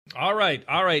All right,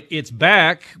 it's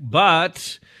back,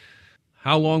 but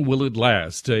how long will it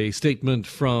last? A statement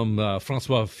from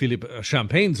Francois-Philippe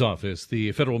Champagne's office,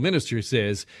 the federal minister,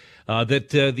 says that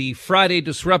the Friday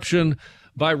disruption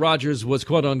by Rogers was,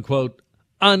 quote unquote,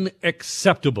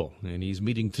 unacceptable. And he's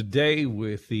meeting today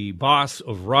with the boss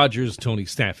of Rogers, Tony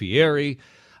Staffieri.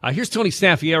 Here's Tony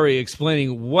Staffieri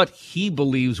explaining what he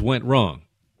believes went wrong.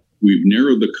 We've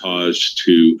narrowed the cause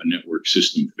to a network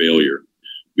system failure.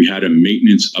 We had a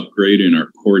maintenance upgrade in our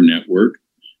core network,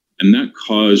 and that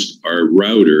caused our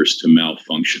routers to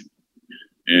malfunction.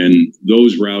 And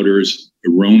those routers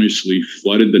erroneously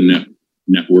flooded the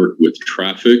network with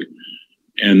traffic,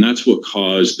 and that's what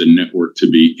caused the network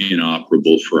to be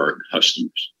inoperable for our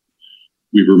customers.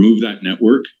 We've removed that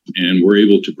network, and we're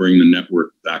able to bring the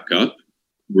network back up.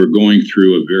 We're going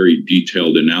through a very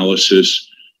detailed analysis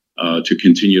to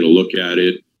continue to look at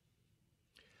it.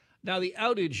 Now, the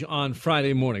outage on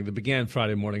Friday morning, that began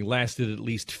Friday morning, lasted at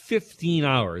least 15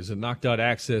 hours and knocked out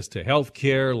access to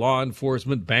healthcare, law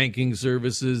enforcement, banking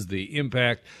services. The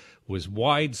impact was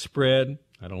widespread.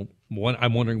 I'm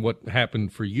wondering what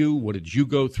happened for you. What did you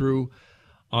go through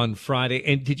on Friday?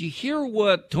 And did you hear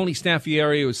what Tony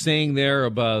Staffieri was saying there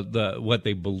about what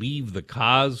they believe the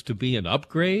cause to be an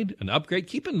upgrade? An upgrade?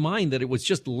 Keep in mind that it was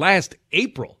just last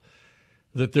April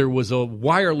that there was a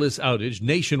wireless outage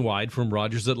nationwide from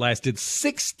Rogers that lasted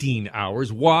 16 hours.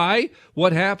 Why?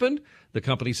 What happened? The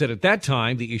company said at that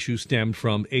time the issue stemmed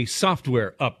from a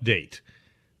software update.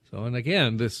 So, and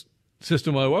again, this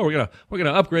system, well, we're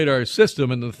gonna upgrade our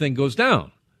system, and the thing goes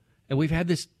down. And we've had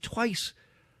this twice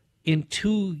in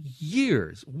 2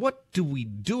 years. What do we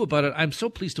do about it? I'm so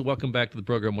pleased to welcome back to the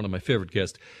program one of my favorite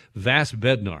guests, Vas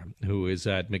Bednar, who is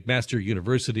at McMaster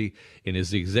University and is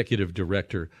the executive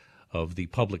director of the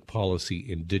Public Policy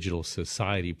in Digital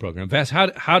Society program. Vas,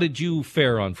 how did you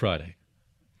fare on Friday?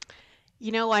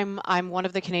 You know, I'm one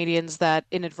of the Canadians that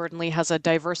inadvertently has a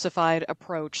diversified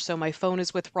approach. So my phone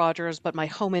is with Rogers, but my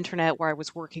home internet where I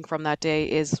was working from that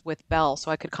day is with Bell. So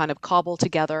I could kind of cobble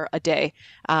together a day.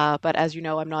 But as you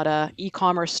know, I'm not a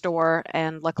e-commerce store,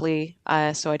 and luckily,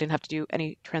 so I didn't have to do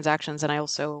any transactions, and I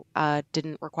also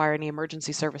didn't require any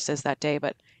emergency services that day.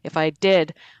 But if I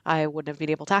did, I wouldn't have been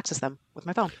able to access them with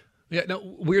my phone. Yeah, no,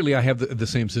 weirdly, I have the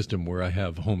same system where I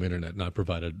have home internet not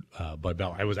provided by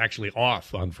Bell. I was actually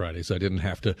off on Friday, so I didn't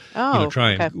have to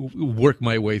try and work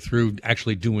my way through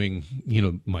actually doing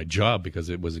my job, because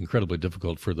it was incredibly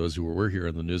difficult for those who were here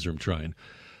in the newsroom trying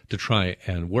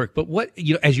and work. But what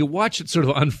as you watch it sort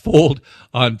of unfold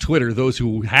on Twitter, those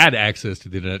who had access to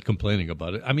the internet complaining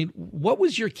about it, I mean, what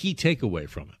was your key takeaway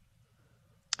from it?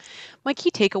 My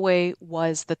key takeaway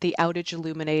was that the outage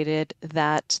illuminated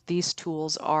that these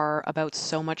tools are about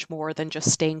so much more than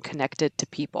just staying connected to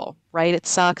people, right? It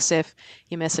sucks if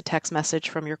you miss a text message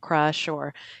from your crush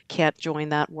or can't join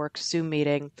that work Zoom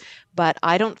meeting, but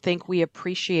I don't think we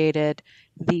appreciated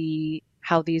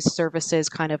how these services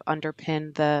kind of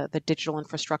underpin the digital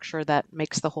infrastructure that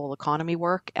makes the whole economy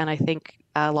work. And I think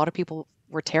a lot of people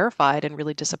were terrified and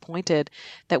really disappointed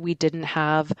that we didn't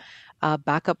have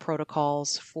backup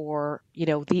protocols for,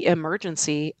 the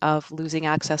emergency of losing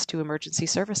access to emergency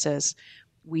services.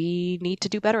 We need to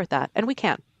do better at that, and we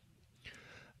can.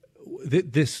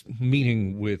 This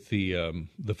meeting with the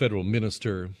federal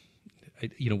minister,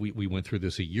 we went through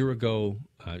this a year ago.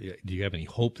 Do you have any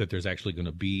hope that there's actually going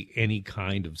to be any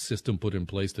kind of system put in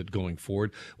place that going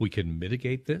forward we can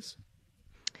mitigate this?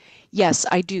 Yes,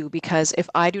 I do, because if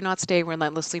I do not stay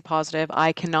relentlessly positive,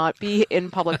 I cannot be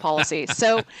in public policy.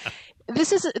 So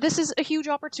this is a huge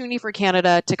opportunity for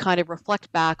Canada to kind of reflect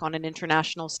back on an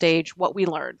international stage what we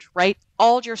learned, right?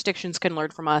 All jurisdictions can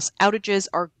learn from us. Outages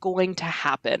are going to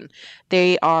happen.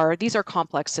 These are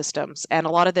complex systems, and a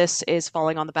lot of this is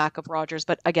falling on the back of Rogers.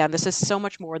 But again, this is so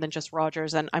much more than just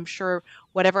Rogers, and I'm sure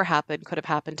whatever happened could have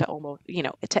happened to almost,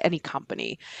 to any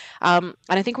company. And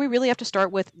I think we really have to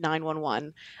start with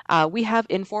 911. We have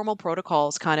informal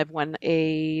protocols kind of when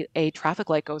a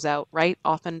traffic light goes out, right?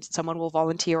 Often someone will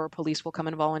volunteer or police will come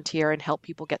and volunteer and help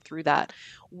people get through that.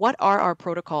 What are our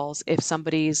protocols if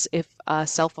a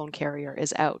cell phone carrier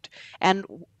is out? And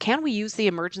can we use the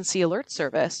emergency alert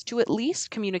service to at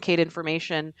least communicate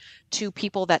information to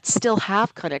people that still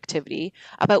have connectivity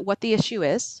about what the issue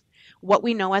is, what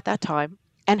we know at that time,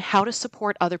 and how to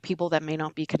support other people that may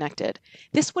not be connected?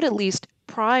 This would at least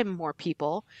prime more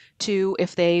people to,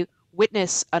 if they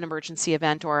witness an emergency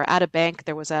event, or at a bank.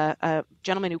 There was a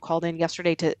gentleman who called in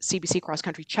yesterday to CBC Cross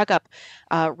Country Checkup,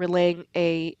 relaying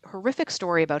a horrific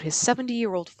story about his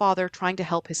 70-year-old father trying to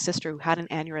help his sister who had an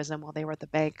aneurysm while they were at the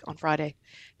bank on Friday.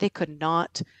 They could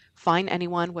not find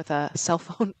anyone with a cell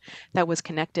phone that was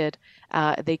connected.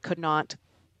 They could not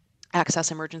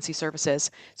access emergency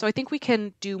services. So I think we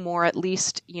can do more, at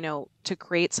least, to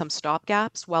create some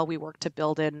stopgaps while we work to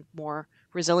build in more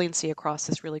resiliency across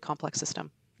this really complex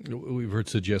system. We've heard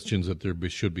suggestions that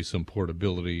should be some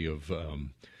portability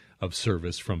of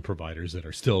service from providers that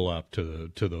are still up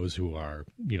to those who are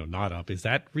not up. Is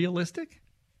that realistic?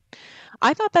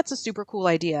 I thought that's a super cool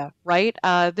idea, right?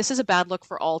 This is a bad look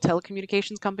for all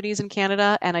telecommunications companies in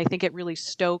Canada, and I think it really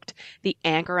stoked the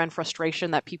anger and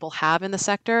frustration that people have in the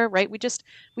sector, right?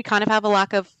 We kind of have a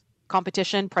lack of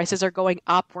competition. Prices are going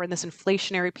up. We're in this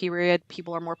inflationary period.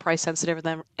 People are more price sensitive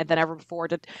than ever before.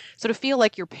 To sort of feel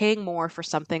like you're paying more for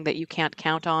something that you can't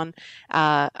count on,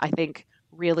 I think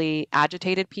really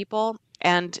agitated people.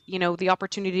 And, the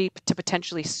opportunity to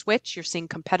potentially switch, you're seeing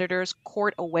competitors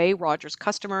court away Rogers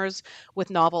customers with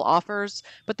novel offers,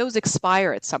 but those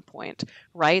expire at some point,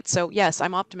 right? So yes,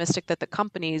 I'm optimistic that the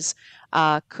companies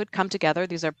could come together.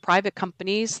 These are private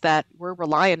companies that we're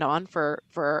reliant on for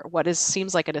what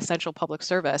seems like an essential public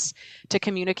service, to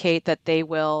communicate that they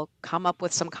will come up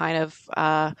with some kind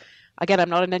of again, I'm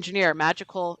not an engineer,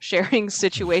 magical sharing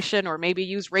situation, or maybe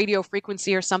use radio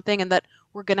frequency or something, and that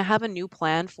we're going to have a new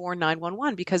plan for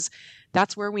 911, because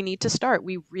that's where we need to start.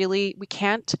 We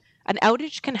can't, an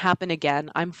outage can happen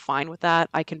again. I'm fine with that.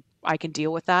 I can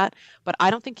deal with that, but I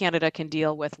don't think Canada can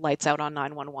deal with lights out on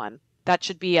 911. That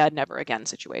should be a never again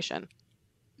situation.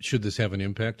 Should this have an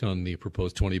impact on the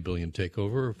proposed $20 billion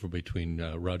takeover between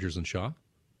Rogers and Shaw?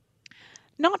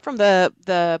 Not from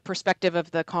the perspective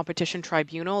of the Competition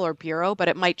Tribunal or Bureau, but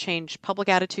it might change public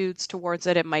attitudes towards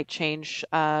it. It might change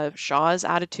Shaw's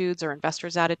attitudes or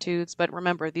investors' attitudes. But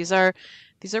remember, these are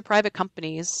private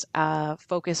companies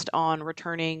focused on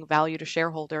returning value to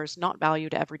shareholders, not value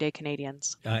to everyday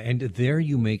Canadians. And there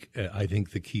you make, I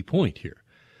think, the key point here,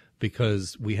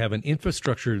 because we have an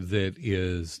infrastructure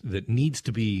that needs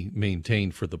to be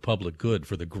maintained for the public good,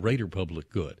 for the greater public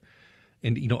good.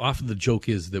 And, often the joke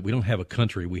is that we don't have a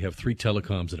country. We have 3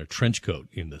 telecoms and a trench coat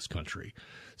in this country.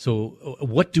 So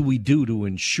what do we do to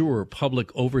ensure public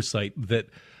oversight that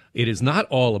it is not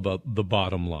all about the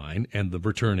bottom line and the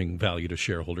returning value to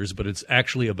shareholders, but it's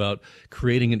actually about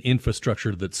creating an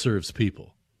infrastructure that serves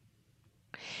people?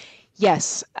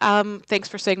 Yes. Thanks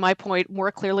for saying my point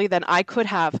more clearly than I could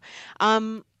have.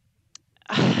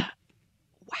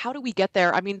 How do we get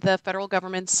there? I mean, the federal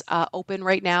government's open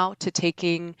right now to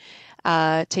taking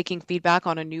feedback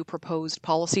on a new proposed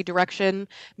policy direction.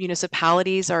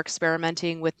 Municipalities are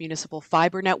experimenting with municipal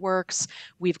fiber networks.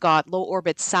 We've got low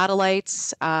orbit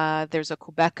satellites. There's a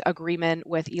Quebec agreement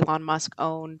with Elon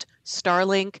Musk-owned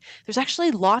Starlink. There's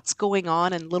actually lots going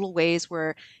on in little ways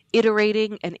where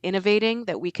iterating and innovating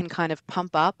that we can kind of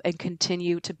pump up and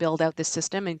continue to build out this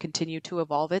system and continue to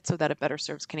evolve it so that it better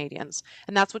serves Canadians.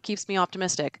 And that's what keeps me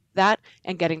optimistic. That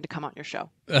and getting to come on your show.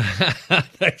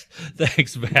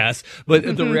 Thanks, Vass.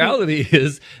 But the reality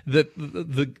is that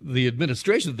the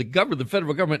administration, the government, the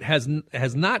federal government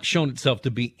has not shown itself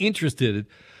to be interested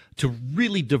to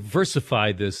really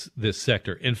diversify this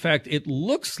sector. In fact, it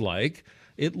looks like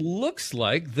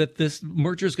that this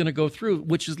merger is going to go through,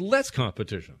 which is less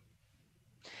competition.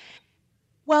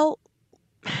 Well,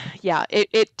 yeah,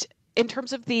 it in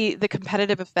terms of the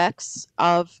competitive effects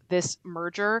of this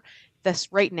merger,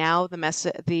 right now the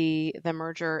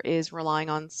merger is relying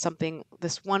on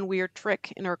this one weird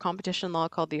trick in our competition law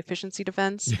called the efficiency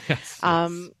defense. Yes.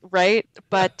 Right?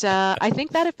 But I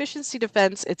think that efficiency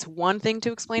defense, it's one thing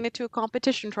to explain it to a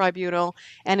competition tribunal,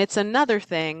 and it's another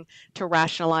thing to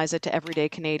rationalize it to everyday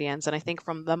Canadians. And I think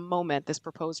from the moment this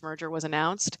proposed merger was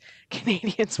announced,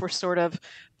 Canadians were sort of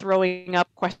throwing up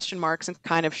question marks and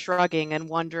kind of shrugging and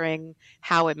wondering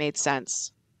how it made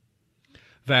sense.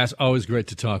 Vass, always great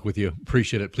to talk with you.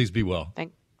 Appreciate it. Please be well.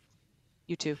 Thank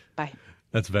you too. Bye.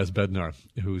 That's Vass Bednar,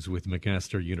 who's with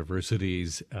McMaster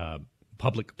University's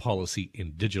Public Policy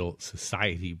in Digital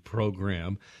Society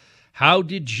program. How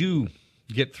did you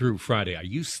get through Friday? Are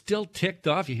you still ticked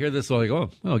off? You hear this like, oh,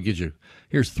 I'll get you.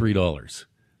 Here's $3.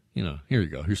 Here you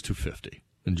go. Here's $2.50.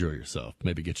 Enjoy yourself.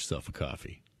 Maybe get yourself a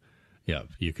coffee. Yeah,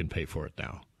 you can pay for it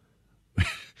now.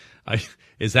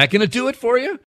 Is that going to do it for you?